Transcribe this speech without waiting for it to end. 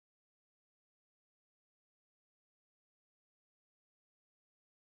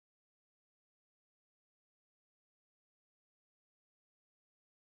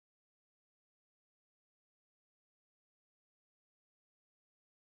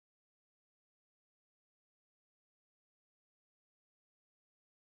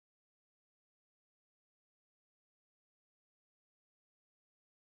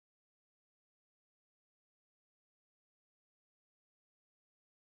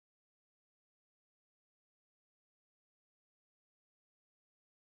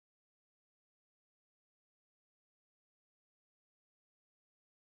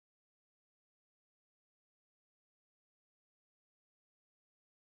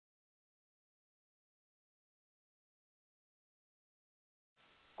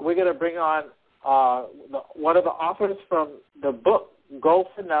we're going to bring on one of the authors from the book, Go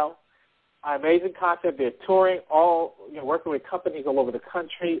for No. Amazing concept. They're touring working with companies all over the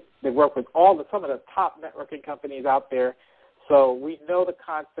country. They work with some of the top networking companies out there. So we know the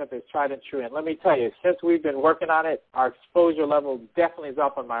concept is tried and true. And let me tell you, since we've been working on it, our exposure level definitely is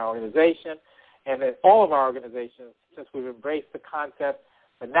up on my organization and in all of our organizations since we've embraced the concept.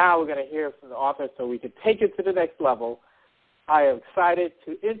 But now we're going to hear from the author so we can take it to the next level. I am excited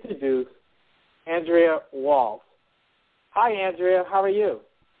to introduce Andrea Walls. Hi, Andrea. How are you?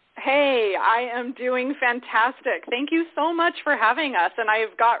 Hey, I am doing fantastic. Thank you so much for having us. And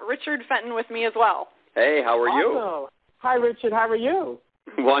I've got Richard Fenton with me as well. Hey, how are you? Awesome. Hi, Richard. How are you?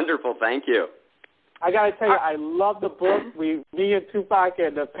 Wonderful. Thank you. I got to tell you, I love the book. Me and Tupac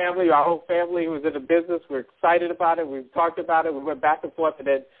and the family, our whole family who's in the business, we're excited about it. We've talked about it. We went back and forth, and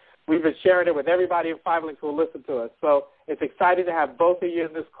then we've been sharing it with everybody in 5 Links who will listen to us. So it's exciting to have both of you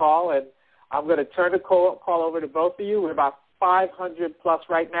in this call, and I'm going to turn the call over to both of you. We're about 500 plus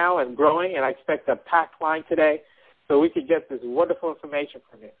right now and growing, and I expect a packed line today so we can get this wonderful information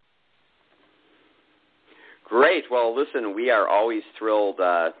from you. Great. Well, listen, we are always thrilled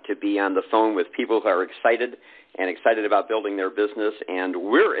to be on the phone with people who are excited about building their business, and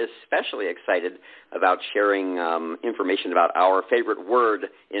we're especially excited about sharing information about our favorite word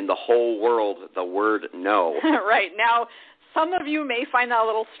in the whole world, the word no. Right. Now, some of you may find that a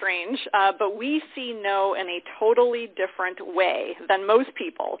little strange, but we see no in a totally different way than most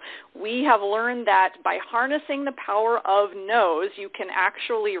people. We have learned that by harnessing the power of no's, you can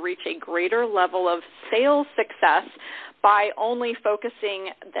actually reach a greater level of sales success by only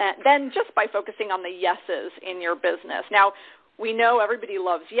focusing by focusing on the yeses in your business. Now, we know everybody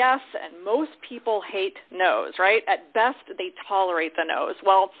loves yes, and most people hate no's, right? At best, they tolerate the no's.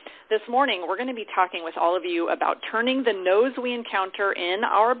 Well, this morning, we're going to be talking with all of you about turning the no's we encounter in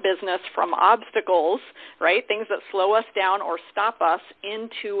our business from obstacles, right, things that slow us down or stop us,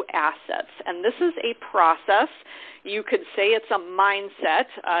 into assets. And this is a process. You could say it's a mindset.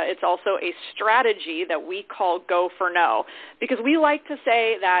 It's also a strategy that we call Go for No, because we like to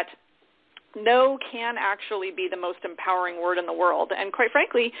say that no can actually be the most empowering word in the world. And quite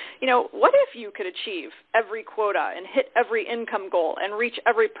frankly, what if you could achieve every quota and hit every income goal and reach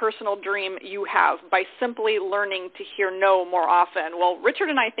every personal dream you have by simply learning to hear no more often? Well, Richard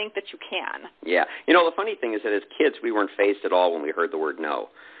and I think that you can. Yeah. The funny thing is that as kids, we weren't fazed at all when we heard the word no.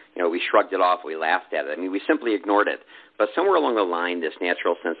 We shrugged it off. We laughed at it. We simply ignored it. But somewhere along the line, this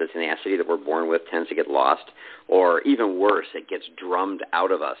natural sense of tenacity that we're born with tends to get lost, or even worse, it gets drummed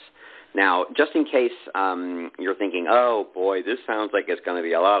out of us. Now, just in case you're thinking, oh, boy, this sounds like it's going to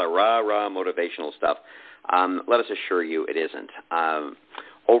be a lot of rah-rah motivational stuff, let us assure you it isn't.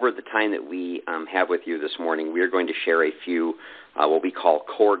 Over the time that we have with you this morning, we are going to share a few what we call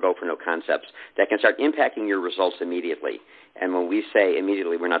core Go for No concepts that can start impacting your results immediately. And when we say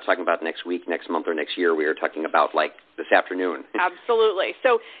immediately, we're not talking about next week, next month, or next year. We are talking about like this afternoon. Absolutely.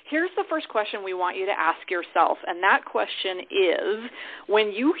 So here's the first question we want you to ask yourself, and that question is,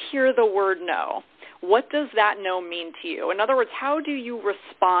 when you hear the word no, what does that no mean to you? In other words, how do you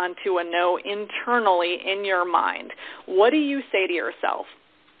respond to a no internally in your mind? What do you say to yourself?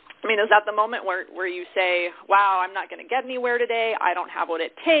 Is that the moment where you say, wow, I'm not going to get anywhere today. I don't have what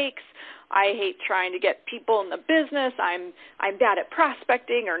it takes. I hate trying to get people in the business. I'm bad at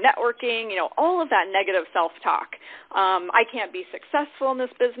prospecting or networking, all of that negative self-talk. I can't be successful in this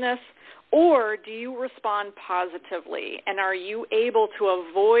business. Or do you respond positively, and are you able to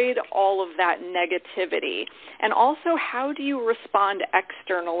avoid all of that negativity? And also, how do you respond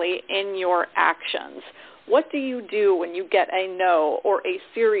externally in your actions? What do you do when you get a no or a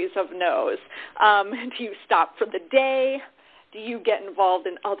series of no's? Do you stop for the day? Do you get involved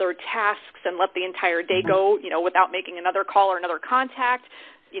in other tasks and let the entire day go, without making another call or another contact?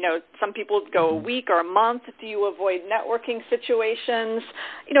 Some people go a week or a month. Do you avoid networking situations?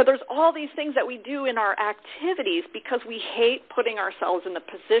 There's all these things that we do in our activities because we hate putting ourselves in the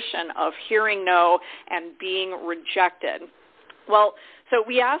position of hearing no and being rejected. Well, so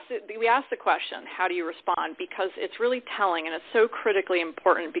we asked the question, how do you respond? Because it's really telling, and it's so critically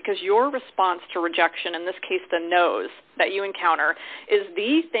important, because your response to rejection, in this case the no's that you encounter, is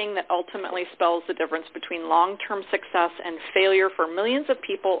the thing that ultimately spells the difference between long-term success and failure for millions of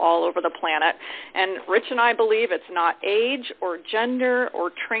people all over the planet. And Rich and I believe it's not age or gender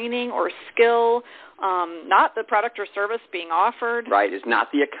or training or skill, not the product or service being offered. Right, it's not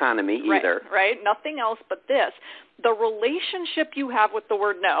the economy either. Right, nothing else but this. The relationship you have with the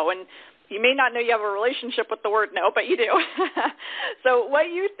word no, and You may not know you have a relationship with the word no, but you do. So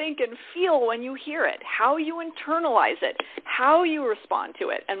what you think and feel when you hear it, how you internalize it, how you respond to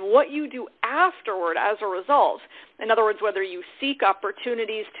it, and what you do afterward as a result. In other words, whether you seek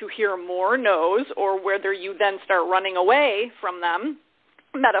opportunities to hear more no's or whether you then start running away from them,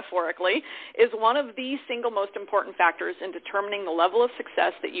 metaphorically, is one of the single most important factors in determining the level of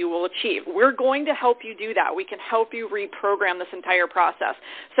success that you will achieve. We're going to help you do that. We can help you reprogram this entire process.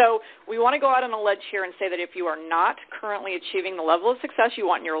 So we want to go out on a ledge here and say that if you are not currently achieving the level of success you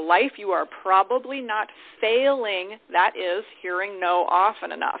want in your life, you are probably not failing, that is, hearing no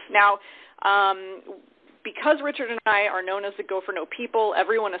often enough. Now, because Richard and I are known as the Go for No people,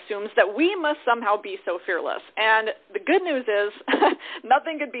 everyone assumes that we must somehow be so fearless. And the good news is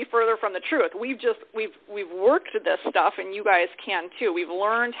nothing could be further from the truth. We've worked this stuff, and you guys can too. We've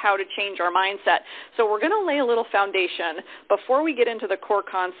learned how to change our mindset. So we're going to lay a little foundation before we get into the core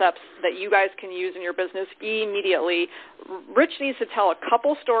concepts that you guys can use in your business immediately. Rich needs to tell a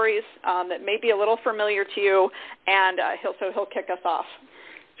couple stories that may be a little familiar to you, and he'll kick us off.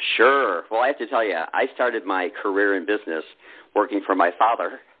 Sure. Well, I have to tell you, I started my career in business working for my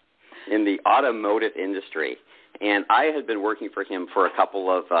father in the automotive industry, and I had been working for him for a couple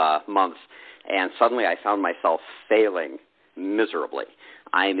of months, and suddenly I found myself failing miserably.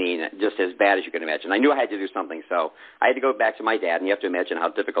 I mean, just as bad as you can imagine. I knew I had to do something, so I had to go back to my dad, and you have to imagine how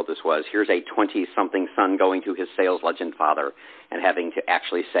difficult this was. Here's a 20-something son going to his sales legend father and having to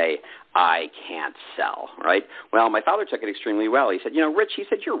actually say, I can't sell, right? Well, my father took it extremely well. He said, Rich, he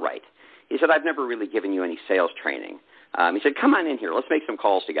said, you're right. He said, I've never really given you any sales training. He said, come on in here. Let's make some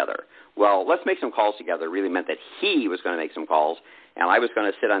calls together. Well, let's make some calls together really meant that he was going to make some calls, and I was going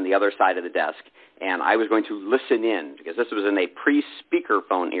to sit on the other side of the desk, and I was going to listen in, because this was in a pre-speaker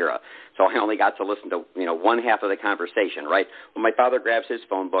phone era. So I only got to listen to, one half of the conversation, right? When my father grabs his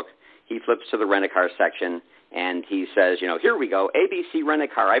phone book, he flips to the rent-a-car section, and he says, here we go, ABC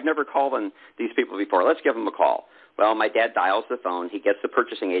Rent-A-Car. I've never called on these people before. Let's give them a call. Well, my dad dials the phone. He gets the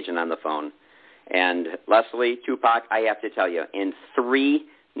purchasing agent on the phone. And Leslie, Tupac, I have to tell you, in 3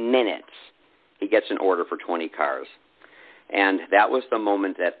 minutes, he gets an order for 20 cars. And that was the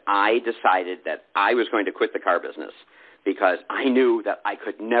moment that I decided that I was going to quit the car business, because I knew that I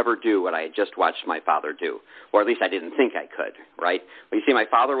could never do what I had just watched my father do, or at least I didn't think I could, right? Well, you see, my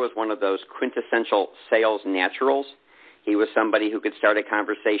father was one of those quintessential sales naturals. He was somebody who could start a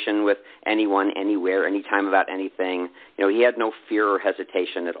conversation with anyone, anywhere, anytime about anything. He had no fear or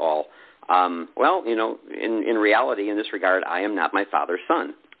hesitation at all. In reality, in this regard, I am not my father's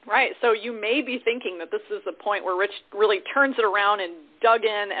son. Right. So you may be thinking that this is the point where Rich really turns it around and dug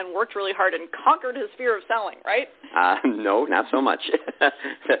in and worked really hard and conquered his fear of selling, right? No, not so much.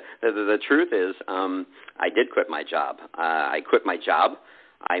 The truth is, I did quit my job. I quit my job.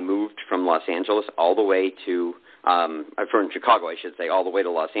 I moved from Los Angeles all the way to, from Chicago, I should say, all the way to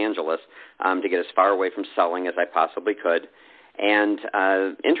Los Angeles to get as far away from selling as I possibly could. And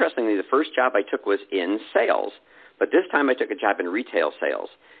interestingly, the first job I took was in sales. But this time I took a job in retail sales,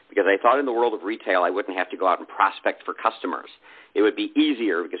 because I thought in the world of retail I wouldn't have to go out and prospect for customers. It would be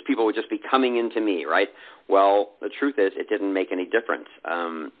easier because people would just be coming into me, right? Well, the truth is it didn't make any difference.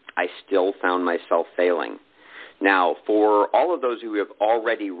 I still found myself failing. Now, for all of those who have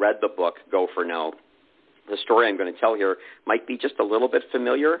already read the book, Go for No, the story I'm going to tell here might be just a little bit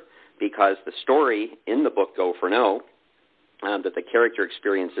familiar, because the story in the book, Go for No, that the character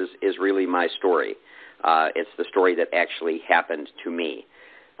experiences is really my story. It's the story that actually happened to me.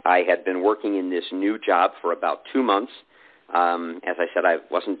 I had been working in this new job for about 2 months. As I said, I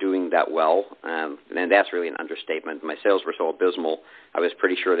wasn't doing that well, and that's really an understatement. My sales were so abysmal, I was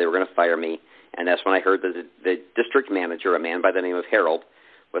pretty sure they were going to fire me. And that's when I heard that the district manager, a man by the name of Harold,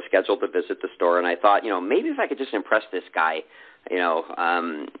 was scheduled to visit the store. And I thought, maybe if I could just impress this guy,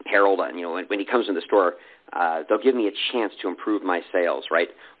 Harold, when he comes in the store, they'll give me a chance to improve my sales, right?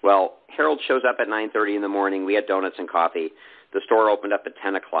 Well, Harold shows up at 9:30 in the morning. We had donuts and coffee. The store opened up at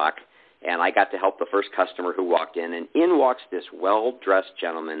 10 o'clock, and I got to help the first customer who walked in. And in walks this well-dressed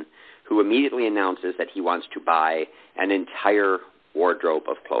gentleman who immediately announces that he wants to buy an entire wardrobe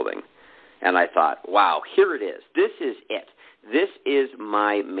of clothing. And I thought, wow, here it is. This is it. This is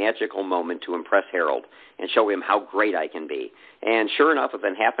my magical moment to impress Harold and show him how great I can be. And sure enough,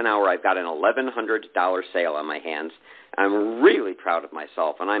 within half an hour, I've got an $1,100 sale on my hands. I'm really proud of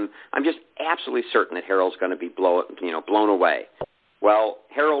myself, and I'm just absolutely certain that Harold's going to be blown away. Well,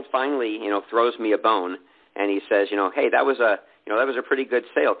 Harold finally, throws me a bone, and he says, hey, that was a pretty good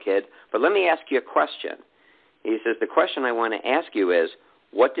sale, kid. But let me ask you a question. He says, the question I want to ask you is,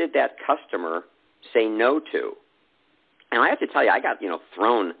 what did that customer say no to? And I have to tell you, I got,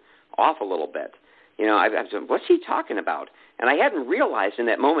 thrown off a little bit. I said, what's he talking about? And I hadn't realized in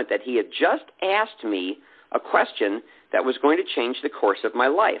that moment that he had just asked me a question that was going to change the course of my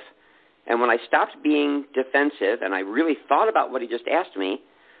life. And when I stopped being defensive and I really thought about what he just asked me,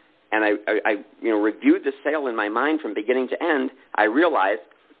 and I reviewed the sale in my mind from beginning to end, I realized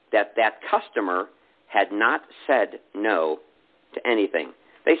that customer had not said no to anything.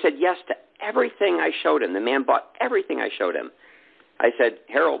 They said yes to everything I showed him. The man bought everything I showed him. I said,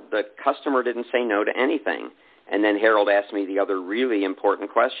 Harold, the customer didn't say no to anything. And then Harold asked me the other really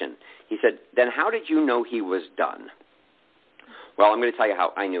important question. He said, then how did you know he was done? Well, I'm going to tell you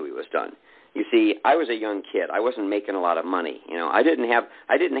how I knew he was done. You see, I was a young kid. I wasn't making a lot of money. I didn't have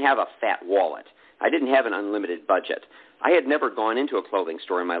a fat wallet. I didn't have an unlimited budget. I had never gone into a clothing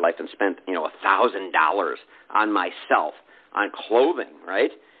store in my life and spent, $1,000 on myself, on clothing,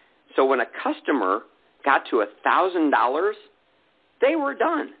 right? So when a customer got to $1,000, they were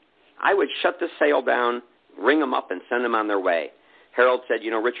done. I would shut the sale down, ring them up, and send them on their way. Harold said,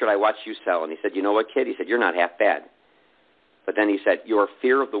 Richard, I watched you sell. And he said, you know what, kid? He said, you're not half bad. But then he said, your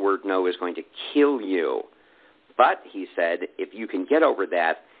fear of the word no is going to kill you. But, he said, if you can get over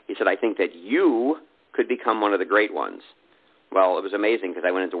that, he said, I think that you could become one of the great ones. Well, it was amazing because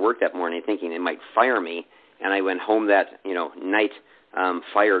I went into work that morning thinking they might fire me, and I went home that night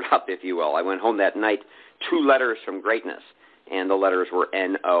fired up, if you will. I went home that night, 2 letters from greatness, and the letters were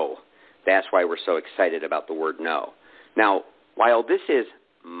N-O. That's why we're so excited about the word no. Now, while this is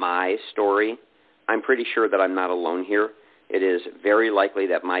my story, I'm pretty sure that I'm not alone here. It is very likely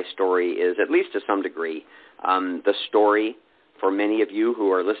that my story is, at least to some degree, the story for many of you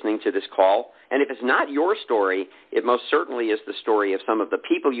who are listening to this call. And if it's not your story, it most certainly is the story of some of the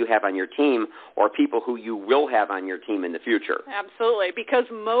people you have on your team or people who you will have on your team in the future. Absolutely, because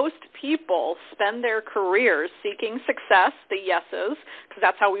most people spend their careers seeking success, the yeses, because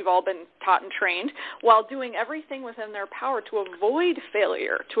that's how we've all been taught and trained, while doing everything within their power to avoid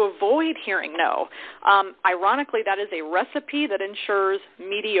failure, to avoid hearing no. Ironically, that is a recipe that ensures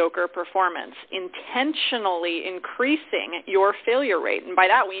mediocre performance, intentionally increasing your failure rate. And by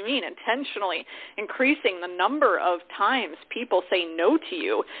that we mean intentionally increasing the number of times people say no to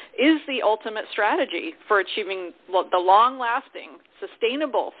you is the ultimate strategy for achieving the long-lasting,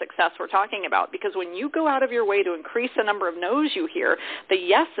 sustainable success we're talking about. Because when you go out of your way to increase the number of no's you hear, the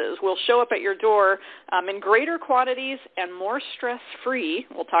yeses will show up at your door in greater quantities and more stress-free,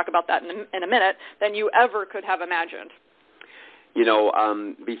 we'll talk about that in a minute, than you ever could have imagined.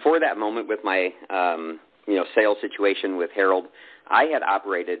 Before that moment with my sales situation with Harold, I had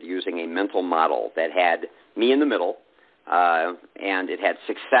operated using a mental model that had me in the middle, and it had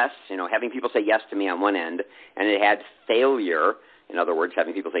success, having people say yes to me on one end, and it had failure, in other words,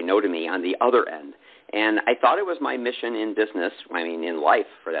 having people say no to me on the other end. And I thought it was my mission in business, in life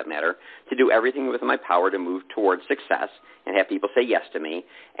for that matter, to do everything within my power to move towards success and have people say yes to me,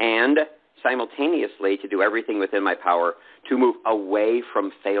 and simultaneously to do everything within my power to move away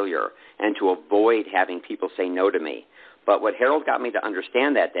from failure and to avoid having people say no to me. But what Harold got me to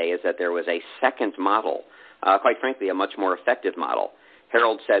understand that day is that there was a second model, quite frankly, a much more effective model.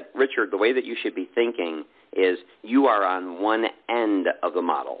 Harold said, Richard, the way that you should be thinking is you are on one end of the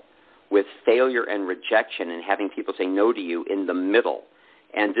model with failure and rejection and having people say no to you in the middle.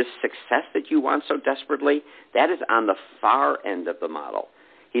 And this success that you want so desperately, that is on the far end of the model.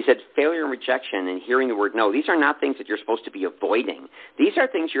 He said failure and rejection and hearing the word no, these are not things that you're supposed to be avoiding. These are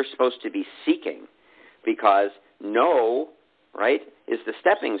things you're supposed to be seeking, because no, right, is the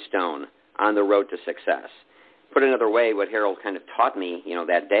stepping stone on the road to success. Put another way, what Harold kind of taught me,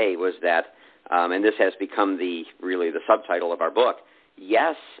 that day was that, and this has become really the subtitle of our book,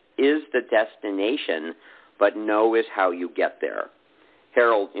 yes is the destination, but no is how you get there.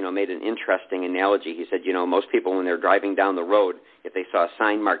 Harold, made an interesting analogy. He said, most people when they're driving down the road, if they saw a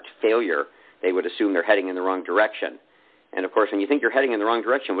sign marked failure, they would assume they're heading in the wrong direction. And, of course, when you think you're heading in the wrong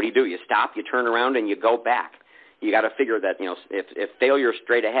direction, what do? You stop, you turn around, and you go back. You got to figure that, if failure is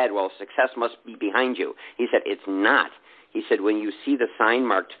straight ahead, well, success must be behind you. He said, it's not. He said, when you see the sign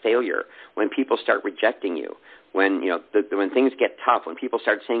marked failure, when people start rejecting you, when, when things get tough, when people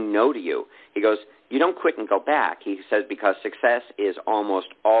start saying no to you, he goes, you don't quit and go back. He says, because success is almost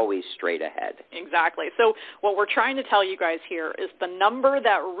always straight ahead. Exactly. So what we're trying to tell you guys here is the number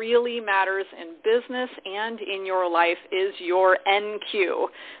that really matters in business and in your life is your NQ,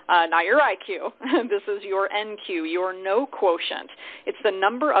 not your IQ. This is your NQ, your no quotient. It's the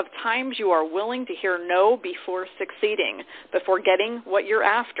number of times you are willing to hear no before succeeding, before getting what you're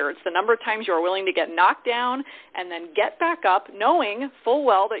after. It's the number of times you are willing to get knocked down and then get back up knowing full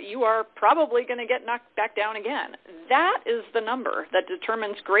well that you are probably going to get knocked back down again. That is the number that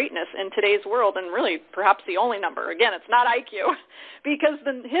determines greatness in today's world, and really perhaps the only number. Again, it's not IQ, because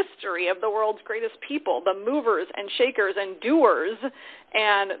the history of the world's greatest people, the movers and shakers and doers,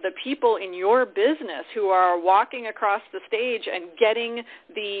 and the people in your business who are walking across the stage and getting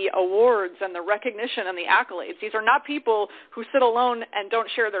the awards and the recognition and the accolades. These are not people who sit alone and don't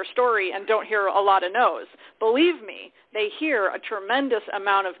share their story and don't hear a lot of no's. Believe me, they hear a tremendous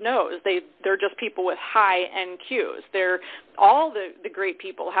amount of no's. They're just people with high NQs. All the great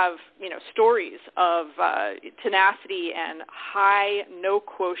people have, stories of tenacity and high no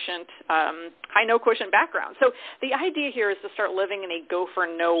quotient background. So the idea here is to start living in a go for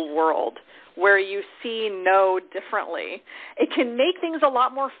no world where you see no differently. It can make things a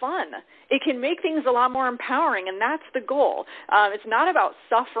lot more fun. It can make things a lot more empowering, and that's the goal. It's not about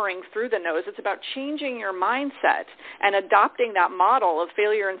suffering through the no's. It's about changing your mindset and adopting that model of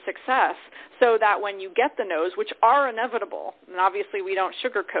failure and success so that when you get the no's, which are inevitable, and obviously we don't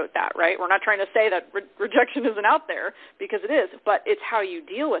sugarcoat that, right? We're not trying to say that rejection isn't out there, because it is, but it's how you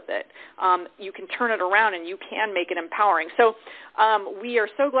deal with it. You can turn it around and you can make it empowering. So we are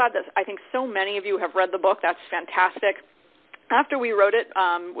so glad that I think so many of you have read the book. That's fantastic. After we wrote it,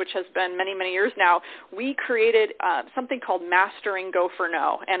 which has been many, many years now, we created something called Mastering Go for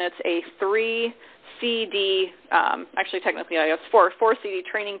No, and it's a 3-CD, actually technically I guess 4-CD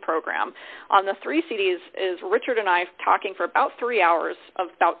training program. On the 3 CDs is Richard and I talking for about 3 hours of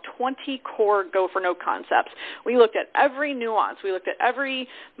about 20 core Go for No concepts. We looked at every nuance. We looked at every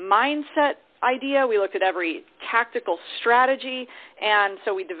mindset idea. We looked at every tactical strategy, and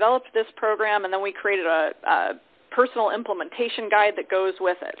so we developed this program, and then we created a personal implementation guide that goes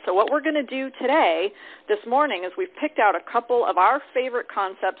with it. So what we're going to do today, this morning, is we've picked out a couple of our favorite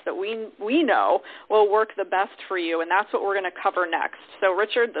concepts that we know will work the best for you, and that's what we're going to cover next. So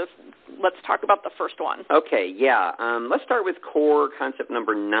Richard, let's talk about the first one. Okay, yeah. Let's start with core concept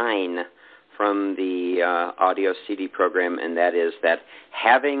number 9 from the audio CD program, and that is that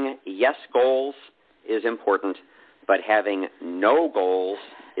having yes goals is important, but having no goals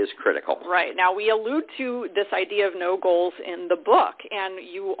is critical. Right. Now, we allude to this idea of no goals in the book, and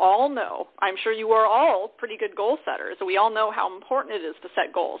you all know, I'm sure you are all pretty good goal setters. We all know how important it is to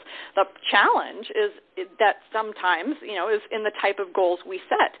set goals. The challenge is that sometimes, is in the type of goals we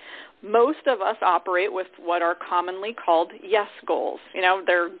set. Most of us operate with what are commonly called yes goals.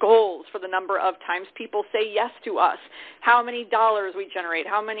 They're goals for the number of times people say yes to us, how many dollars we generate,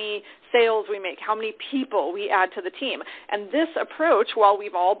 how many sales we make, how many people we add to the team. And this approach, while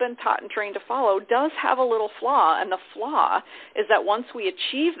we've all been taught and trained to follow, does have a little flaw. And the flaw is that once we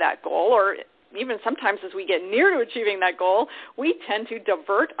achieve that goal, or even sometimes as we get near to achieving that goal, we tend to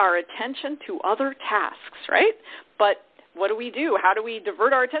divert our attention to other tasks, right? But what do? How do we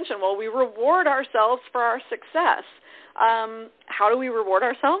divert our attention? Well, we reward ourselves for our success. How do we reward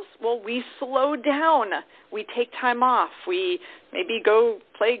ourselves? Well, we slow down. We take time off. We maybe go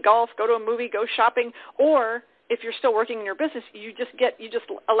play golf, go to a movie, go shopping, or if you're still working in your business, you just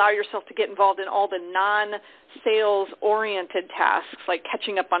allow yourself to get involved in all the non-sales-oriented tasks, like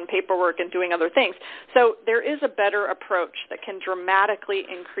catching up on paperwork and doing other things. So there is a better approach that can dramatically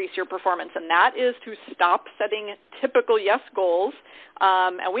increase your performance, and that is to stop setting typical yes goals.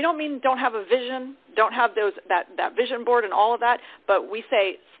 And we don't mean don't have a vision, don't have that vision board and all of that, but we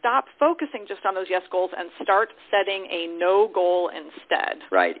say stop focusing just on those yes goals and start setting a no goal instead.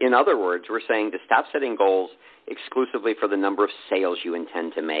 Right. In other words, we're saying to stop setting goals exclusively for the number of sales you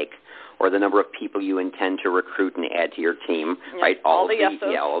intend to make or the number of people you intend to recruit and add to your team, yes, right? All the yeses.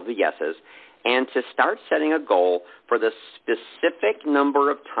 Yeah, all of the yeses. And to start setting a goal for the specific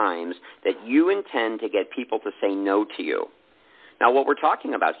number of times that you intend to get people to say no to you. Now, what we're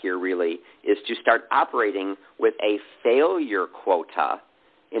talking about here really is to start operating with a failure quota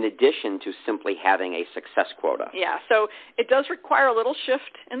in addition to simply having a success quota. Yeah, so it does require a little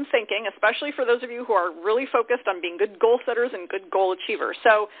shift in thinking, especially for those of you who are really focused on being good goal setters and good goal achievers.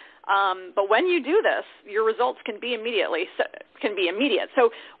 So, but when you do this, your results can be immediate.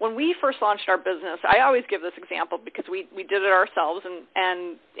 So when we first launched our business, I always give this example because we did it ourselves,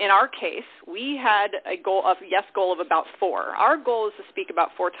 and in our case, we had a yes goal of about 4. Our goal is to speak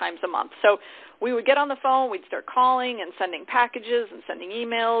about 4 times a month. So we would get on the phone, we'd start calling and sending packages and sending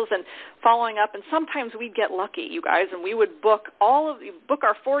emails and following up, and sometimes we'd get lucky, you guys, and we would book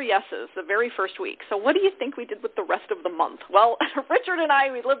our 4 yeses the very first week. So what do you think we did with the rest of the month? Well, Richard and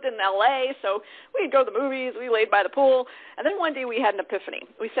I, we lived in L.A., so we'd go to the movies, we laid by the pool, and then one day we had an epiphany.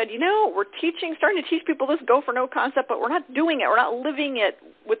 We said, we're starting to teach people this go for no concept, but we're not doing it. We're not living it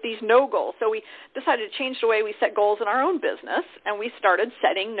with these no goals. So we decided to change the way we set goals in our own business, and we started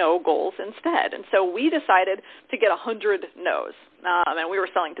setting no goals instead. And so we decided to get 100 no's. And we were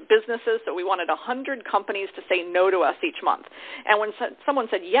selling to businesses, so we wanted 100 companies to say no to us each month. And when someone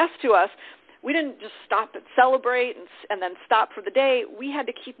said yes to us, we didn't just stop and celebrate and then stop for the day. We had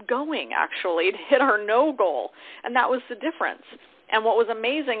to keep going, actually, to hit our no goal, and that was the difference. And what was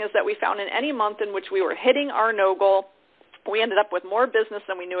amazing is that we found in any month in which we were hitting our no goal, we ended up with more business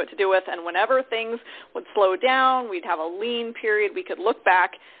than we knew what to do with, and whenever things would slow down, we'd have a lean period, we could look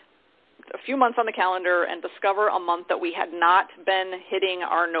back a few months on the calendar and discover a month that we had not been hitting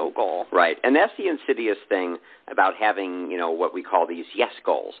our no goal. Right, and that's the insidious thing about having, what we call these yes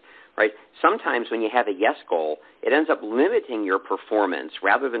goals, right? Sometimes when you have a yes goal, it ends up limiting your performance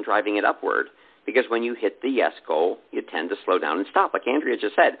rather than driving it upward, because when you hit the yes goal, you tend to slow down and stop, like Andrea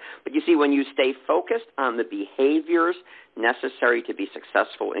just said. But you see, when you stay focused on the behaviors necessary to be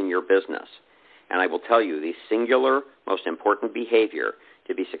successful in your business, and I will tell you, the singular most important behavior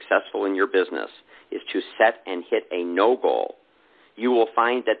to be successful in your business is to set and hit a no goal. You will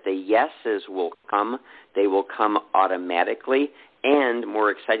find that the yeses will come. They will come automatically, and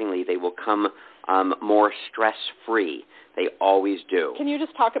more excitingly, they will come more stress-free. They always do. Can you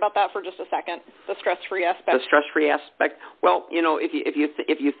just talk about that for just a second, the stress-free aspect? The stress-free aspect? Well,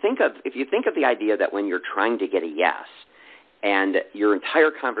 if you think of the idea that when you're trying to get a yes, and your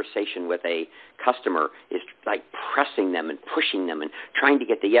entire conversation with a customer is like pressing them and pushing them and trying to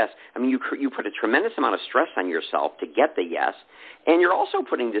get the yes. I mean, you put a tremendous amount of stress on yourself to get the yes, and you're also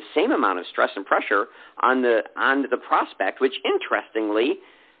putting the same amount of stress and pressure on the prospect, which interestingly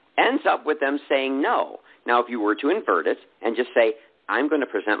ends up with them saying no. Now, if you were to invert it and just say, I'm going to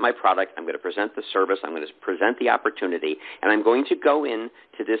present my product, I'm going to present the service, I'm going to present the opportunity, and I'm going to go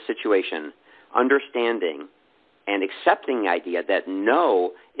into this situation understanding and accepting the idea that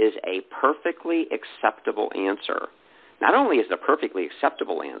no is a perfectly acceptable answer. Not only is it a perfectly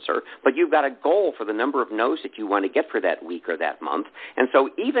acceptable answer, but you've got a goal for the number of no's that you want to get for that week or that month. And so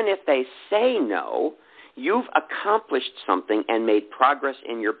even if they say no, you've accomplished something and made progress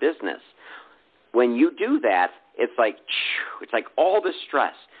in your business. When you do that, it's like all the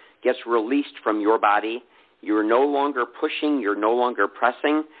stress gets released from your body. You're no longer pushing, you're no longer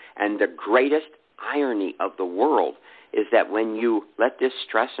pressing, and the greatest irony of the world is that when you let this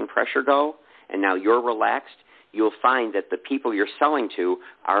stress and pressure go and now you're relaxed, you'll find that the people you're selling to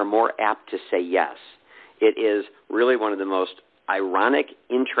are more apt to say yes. It is really one of the most ironic,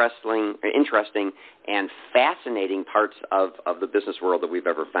 interesting, and fascinating parts of the business world that we've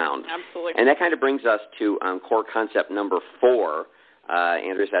ever found. Absolutely. And that kind of brings us to core concept number 4.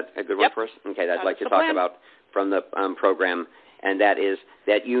 Andrew, is that a good one for us? Okay, I'd like to talk about from the program, and that is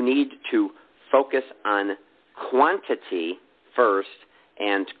that you need to focus on quantity first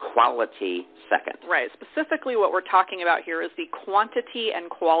and quality second. Right. Specifically what we're talking about here is the quantity and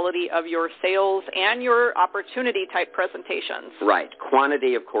quality of your sales and your opportunity-type presentations. Right.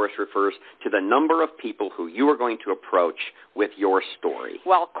 Quantity, of course, refers to the number of people who you are going to approach with your story.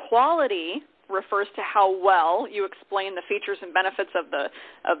 While quality refers to how well you explain the features and benefits of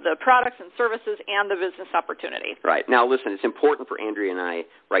the products and services and the business opportunity. Right. Now, listen, it's important for Andrea and I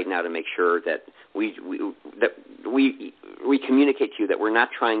right now to make sure that we communicate to you that we're not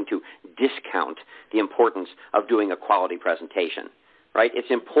trying to discount the importance of doing a quality presentation. Right? It's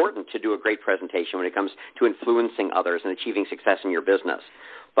important to do a great presentation when it comes to influencing others and achieving success in your business.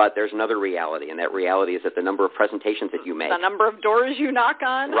 But there's another reality, and that reality is that the number of presentations that you make. The number of doors you knock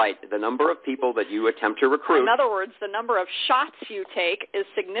on. Right. The number of people that you attempt to recruit. In other words, the number of shots you take is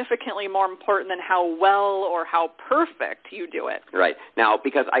significantly more important than how well or how perfect you do it. Right. Now,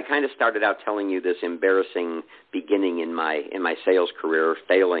 because I kind of started out telling you this embarrassing beginning in my sales career,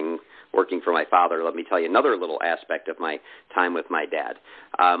 failing working for my father, let me tell you another little aspect of my time with my dad.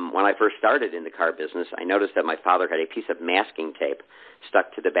 When I first started in the car business, I noticed that my father had a piece of masking tape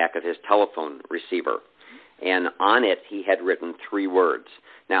stuck to the back of his telephone receiver. And on it, he had written 3 words.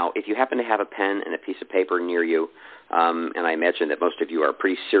 Now, if you happen to have a pen and a piece of paper near you, and I imagine that most of you are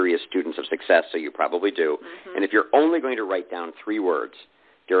pretty serious students of success, so you probably do, and if you're only going to write down 3 words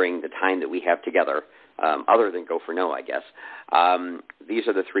during the time that we have together, other than go for no, I guess, these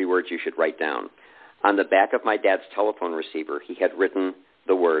are the 3 words you should write down. On the back of my dad's telephone receiver, he had written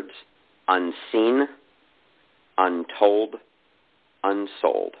the words unseen, untold,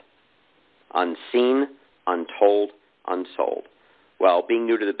 unsold. Unseen, untold, unsold. Well, being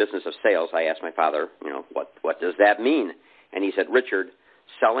new to the business of sales, I asked my father, what does that mean? And he said, Richard,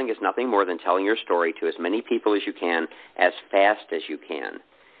 selling is nothing more than telling your story to as many people as you can, as fast as you can.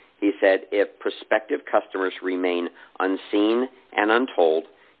 He said, if prospective customers remain unseen and untold,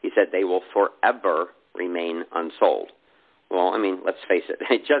 He said they will forever remain unsold. Well, I mean, let's face it.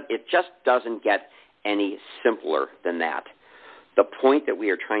 It just doesn't get any simpler than that. The point that we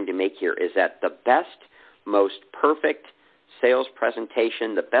are trying to make here is that the best, most perfect sales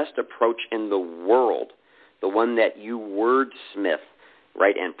presentation, the best approach in the world, the one that you wordsmith,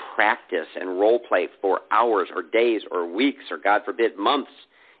 right, and practice and role play for hours or days or weeks or, God forbid, months,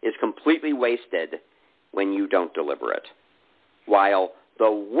 is completely wasted when you don't deliver it. While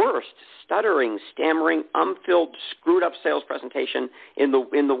the worst stuttering, stammering, unfilled, screwed-up sales presentation in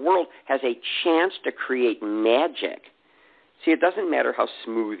the world has a chance to create magic. See, it doesn't matter how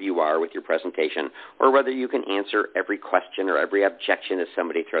smooth you are with your presentation or whether you can answer every question or every objection that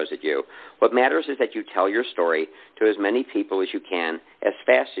somebody throws at you. What matters is that you tell your story to as many people as you can, as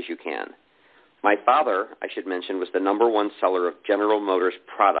fast as you can. My father, I should mention, was the #1 seller of General Motors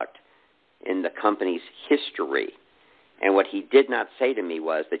product in the company's history. And what he did not say to me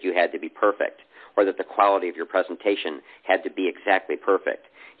was that you had to be perfect or that the quality of your presentation had to be exactly perfect.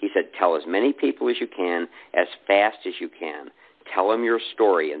 He said, tell as many people as you can, as fast as you can. Tell them your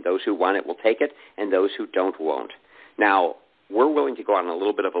story, and those who want it will take it, and those who don't won't. Now, we're willing to go on a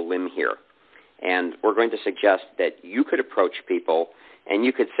little bit of a limb here, and we're going to suggest that you could approach people, and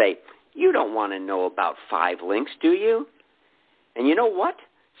you could say, you don't want to know about 5 links, do you? And you know what?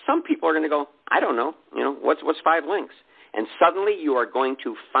 Some people are going to go, I don't know. What's 5 links? And suddenly you are going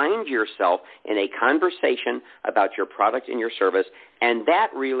to find yourself in a conversation about your product and your service, and that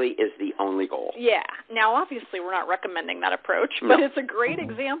really is the only goal. Yeah. Now, obviously, we're not recommending that approach, but it's a great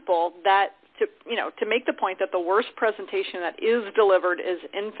example that to make the point that the worst presentation that is delivered is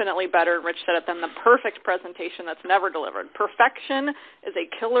infinitely better, Rich said it, than the perfect presentation that's never delivered. Perfection is a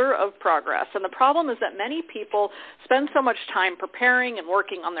killer of progress. And the problem is that many people spend so much time preparing and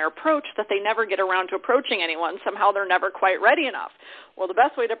working on their approach that they never get around to approaching anyone. Somehow they're never quite ready enough. Well, the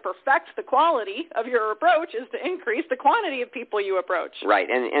best way to perfect the quality of your approach is to increase the quantity of people you approach. Right.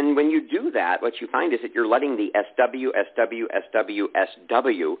 And when you do that, what you find is that you're letting the SW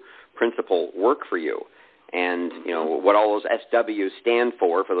principle work for you. And, what all those SWs stand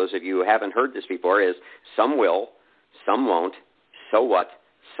for those of you who haven't heard this before, is some will, some won't, so what,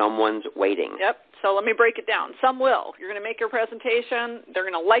 someone's waiting. Yep. So let me break it down. Some will. You're going to make your presentation. They're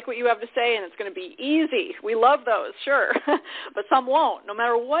going to like what you have to say, and it's going to be easy. We love those, sure. But some won't, no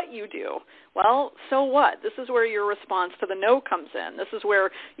matter what you do. Well, so what? This is where your response to the no comes in. This is where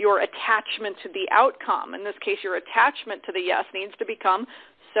your attachment to the outcome, in this case your attachment to the yes, needs to become,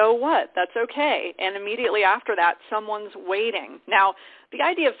 so what? That's okay. And immediately after that, someone's waiting. Now, the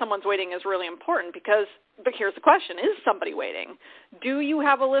idea of someone's waiting is really important but here's the question, is somebody waiting? Do you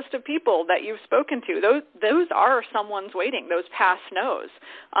have a list of people that you've spoken to? Those are someone's waiting, those past no's,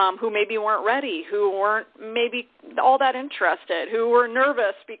 who maybe weren't ready, who weren't maybe all that interested, who were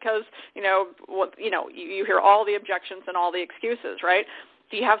nervous because, you hear all the objections and all the excuses, right?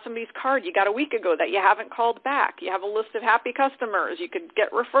 Do you have somebody's card you got a week ago that you haven't called back? You have a list of happy customers. You could get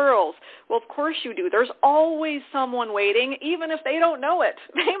referrals. Well, of course you do. There's always someone waiting, even if they don't know it.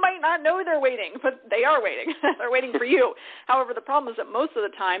 They might not know they're waiting, but they are waiting. They're waiting for you. However, the problem is that most of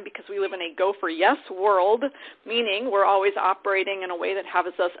the time, because we live in a go-for-yes world, meaning we're always operating in a way that has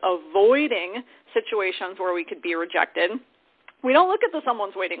us avoiding situations where we could be rejected, we don't look at the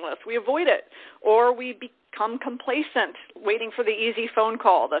someone's waiting list. We avoid it, or we become complacent, waiting for the easy phone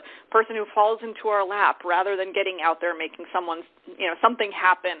call, the person who falls into our lap, rather than getting out there making something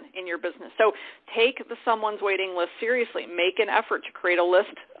happen in your business. So take the someone's waiting list seriously. Make an effort to create a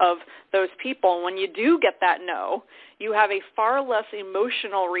list of those people. And when you do get that no, you have a far less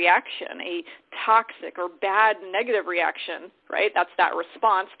emotional reaction, a toxic or bad negative reaction, right? That's that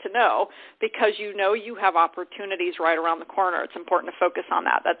response to no, because you know you have opportunities right around the corner. It's important to focus on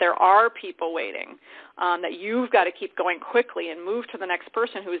that there are people waiting, that you've got to keep going quickly and move to the next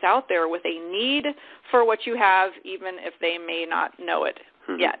person who's out there with a need for what you have, even if they may not know it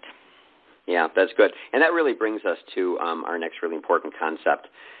yet. Yeah, that's good. And that really brings us to our next really important concept,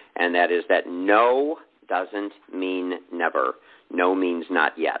 and that is that no doesn't mean never. No means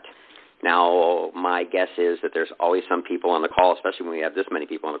not yet. Now, my guess is that there's always some people on the call, especially when we have this many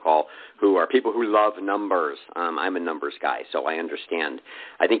people on the call, who are people who love numbers. I'm a numbers guy, so I understand.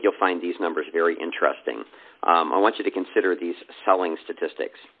 I think you'll find these numbers very interesting. I want you to consider these selling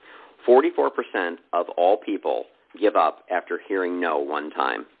statistics. 44% of all people give up after hearing no one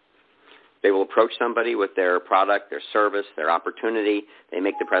time. They will approach somebody with their product, their service, their opportunity. They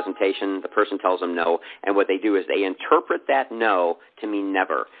make the presentation. The person tells them no. And what they do is they interpret that no to mean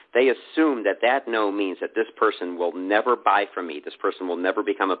never. They assume that that no means that this person will never buy from me. This person will never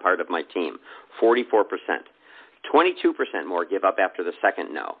become a part of my team. 44%. 22% more give up after the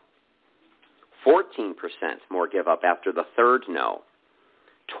second no. 14% more give up after the third no.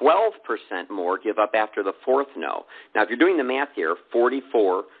 12% more give up after the fourth no. Now, if you're doing the math here,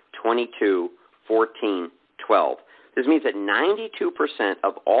 44, 22, 14, 12. This means that 92%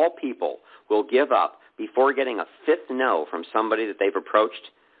 of all people will give up before getting a fifth no from somebody that they've approached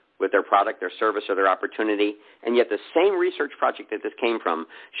with their product, their service, or their opportunity. And yet the same research project that this came from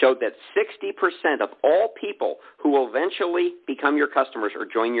showed that 60% of all people who will eventually become your customers or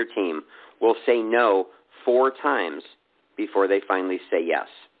join your team will say no 4 times before they finally say yes.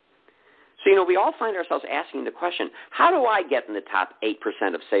 So, we all find ourselves asking the question, how do I get in the top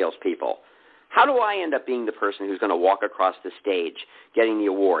 8% of salespeople? How do I end up being the person who's going to walk across the stage getting the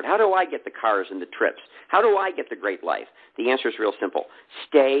award? How do I get the cars and the trips? How do I get the great life? The answer is real simple.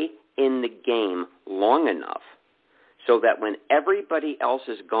 Stay in the game long enough so that when everybody else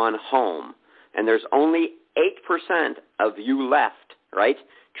has gone home and there's only 8% of you left, right,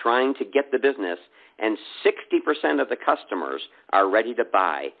 trying to get the business, and 60% of the customers are ready to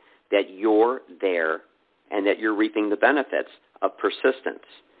buy, that you're there and that you're reaping the benefits of persistence.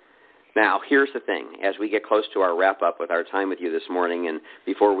 Now, here's the thing. As we get close to our wrap-up with our time with you this morning, and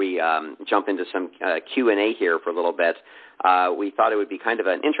before we jump into some Q&A here for a little bit, we thought it would be kind of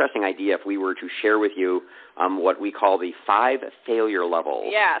an interesting idea if we were to share with you what we call the 5 failure levels.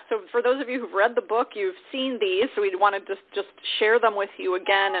 Yeah, so for those of you who've read the book, you've seen these, so we want to just share them with you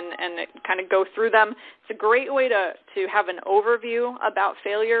again and kind of go through them. It's a great way to have an overview about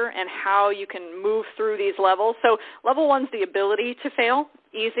failure and how you can move through these levels. So level 1 is the ability to fail.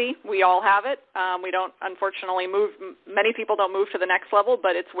 Easy. We all have it. We don't, unfortunately, many people don't move to the next level,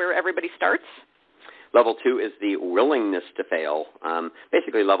 but it's where everybody starts. Level 2 is the willingness to fail.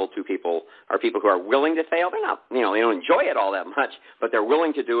 Basically, level 2 people are people who are willing to fail. They're not, they don't enjoy it all that much, but they're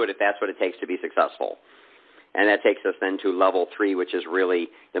willing to do it if that's what it takes to be successful. And that takes us then to level 3, which is really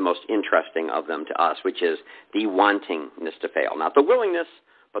the most interesting of them to us, which is the wantingness to fail. Not the willingness,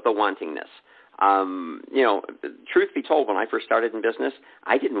 but the wantingness. Truth be told, when I first started in business,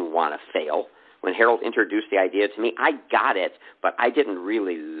 I didn't want to fail. When Harold introduced the idea to me, I got it, but I didn't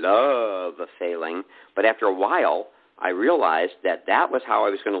really love failing. But after a while, I realized that was how I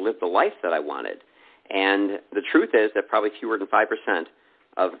was going to live the life that I wanted. And the truth is that probably fewer than 5%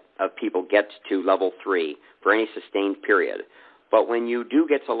 of people get to level 3 for any sustained period. But when you do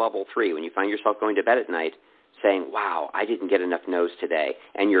get to level 3, when you find yourself going to bed at night saying, wow, I didn't get enough no's today,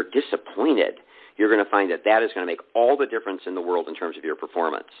 and you're disappointed, you're going to find that is going to make all the difference in the world in terms of your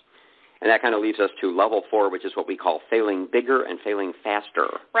performance. And that kind of leaves us to level 4, which is what we call failing bigger and failing faster.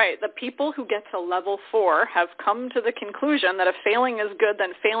 Right. The people who get to level 4 have come to the conclusion that if failing is good, then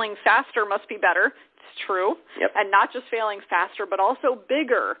failing faster must be better. It's true. Yep. And not just failing faster, but also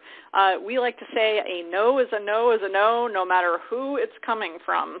bigger. We like to say a no is a no is a no, no matter who it's coming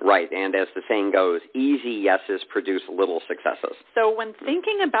from. Right. And as the saying goes, easy yeses produce little successes. So when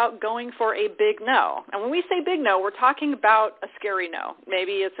thinking about going for a big no, and when we say big no, we're talking about a scary no.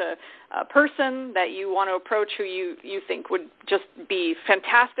 Maybe it's a person that you want to approach who you think would just be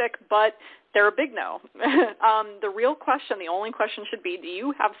fantastic, but they're a big no. The real question, the only question should be, do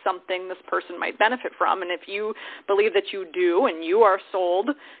you have something this person might benefit from? And if you believe that you do and you are sold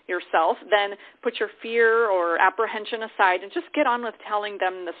yourself, then put your fear or apprehension aside and just get on with telling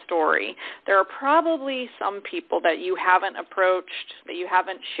them the story. There are probably some people that you haven't approached, that you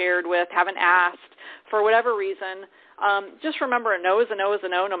haven't shared with, haven't asked for whatever reason. Just remember, a no is a no is a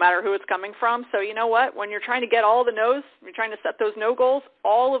no, no matter who it's coming from. So you know what? When you're trying to get all the no's, you're trying to set those no goals,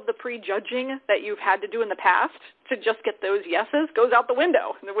 all of the prejudging that you've had to do in the past to just get those yeses goes out the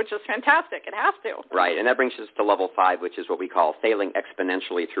window, which is fantastic. It has to. Right, and that brings us to level 5, which is what we call failing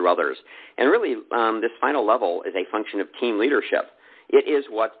exponentially through others. And really, this final level is a function of team leadership. It is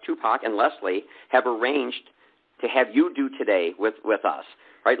what Tupac and Leslie have arranged to have you do today with us.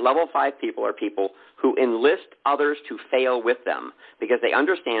 Right? Level 5 people are people who enlist others to fail with them because they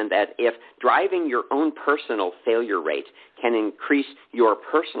understand that if driving your own personal failure rate can increase your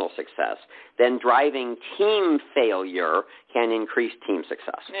personal success, then driving team failure can increase team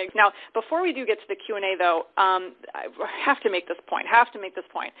success. Now, before we do get to the Q&A, though, I have to make this point.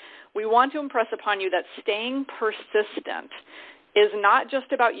 We want to impress upon you that staying persistent is not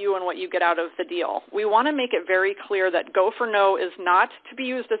just about you and what you get out of the deal. We want to make it very clear that go for no is not to be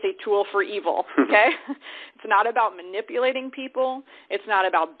used as a tool for evil, okay? It's not about manipulating people. It's not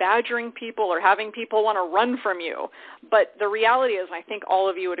about badgering people or having people want to run from you. But the reality is, and I think all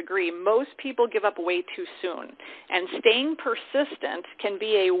of you would agree, most people give up way too soon. And staying persistent can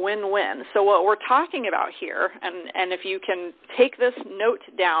be a win-win. So what we're talking about here, and if you can take this note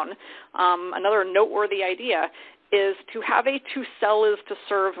down, another noteworthy idea is to have a to sell is to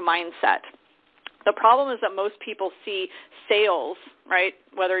serve mindset. The problem is that most people see sales, right,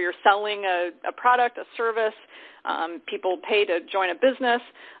 whether you're selling a product, a service, people pay to join a business,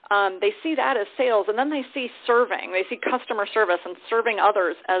 they see that as sales, and then they see serving. They see customer service and serving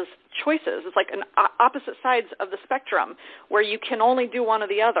others as choices. It's like an opposite sides of the spectrum where you can only do one or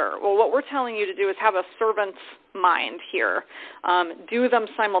the other. Well, what we're telling you to do is have a servant's mind here. Do them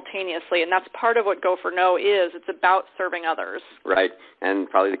simultaneously, and that's part of what Go for No is. It's about serving others. Right, and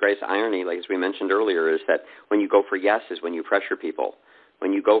probably the greatest irony, like as we mentioned earlier, is that when you go for yes is when you pressure people.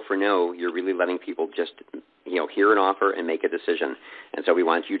 When you go for no, you're really letting people just, hear an offer and make a decision. And so we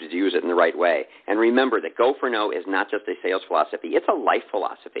want you to use it in the right way. And remember that go for no is not just a sales philosophy. It's a life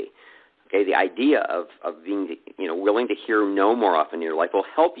philosophy. Okay, the idea of being, willing to hear no more often in your life will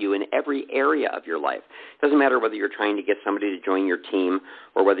help you in every area of your life. It doesn't matter whether you're trying to get somebody to join your team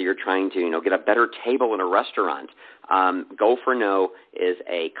or whether you're trying to, get a better table in a restaurant. Go for no is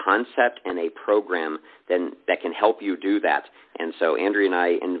a concept and a program that can help you do that. And so Andrea and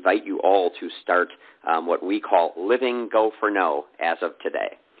I invite you all to start what we call living Go for No as of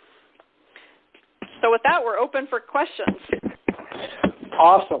today. So with that, we're open for questions.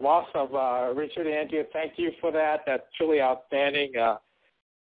 Awesome. Richard and Andrea, thank you for that. That's truly outstanding.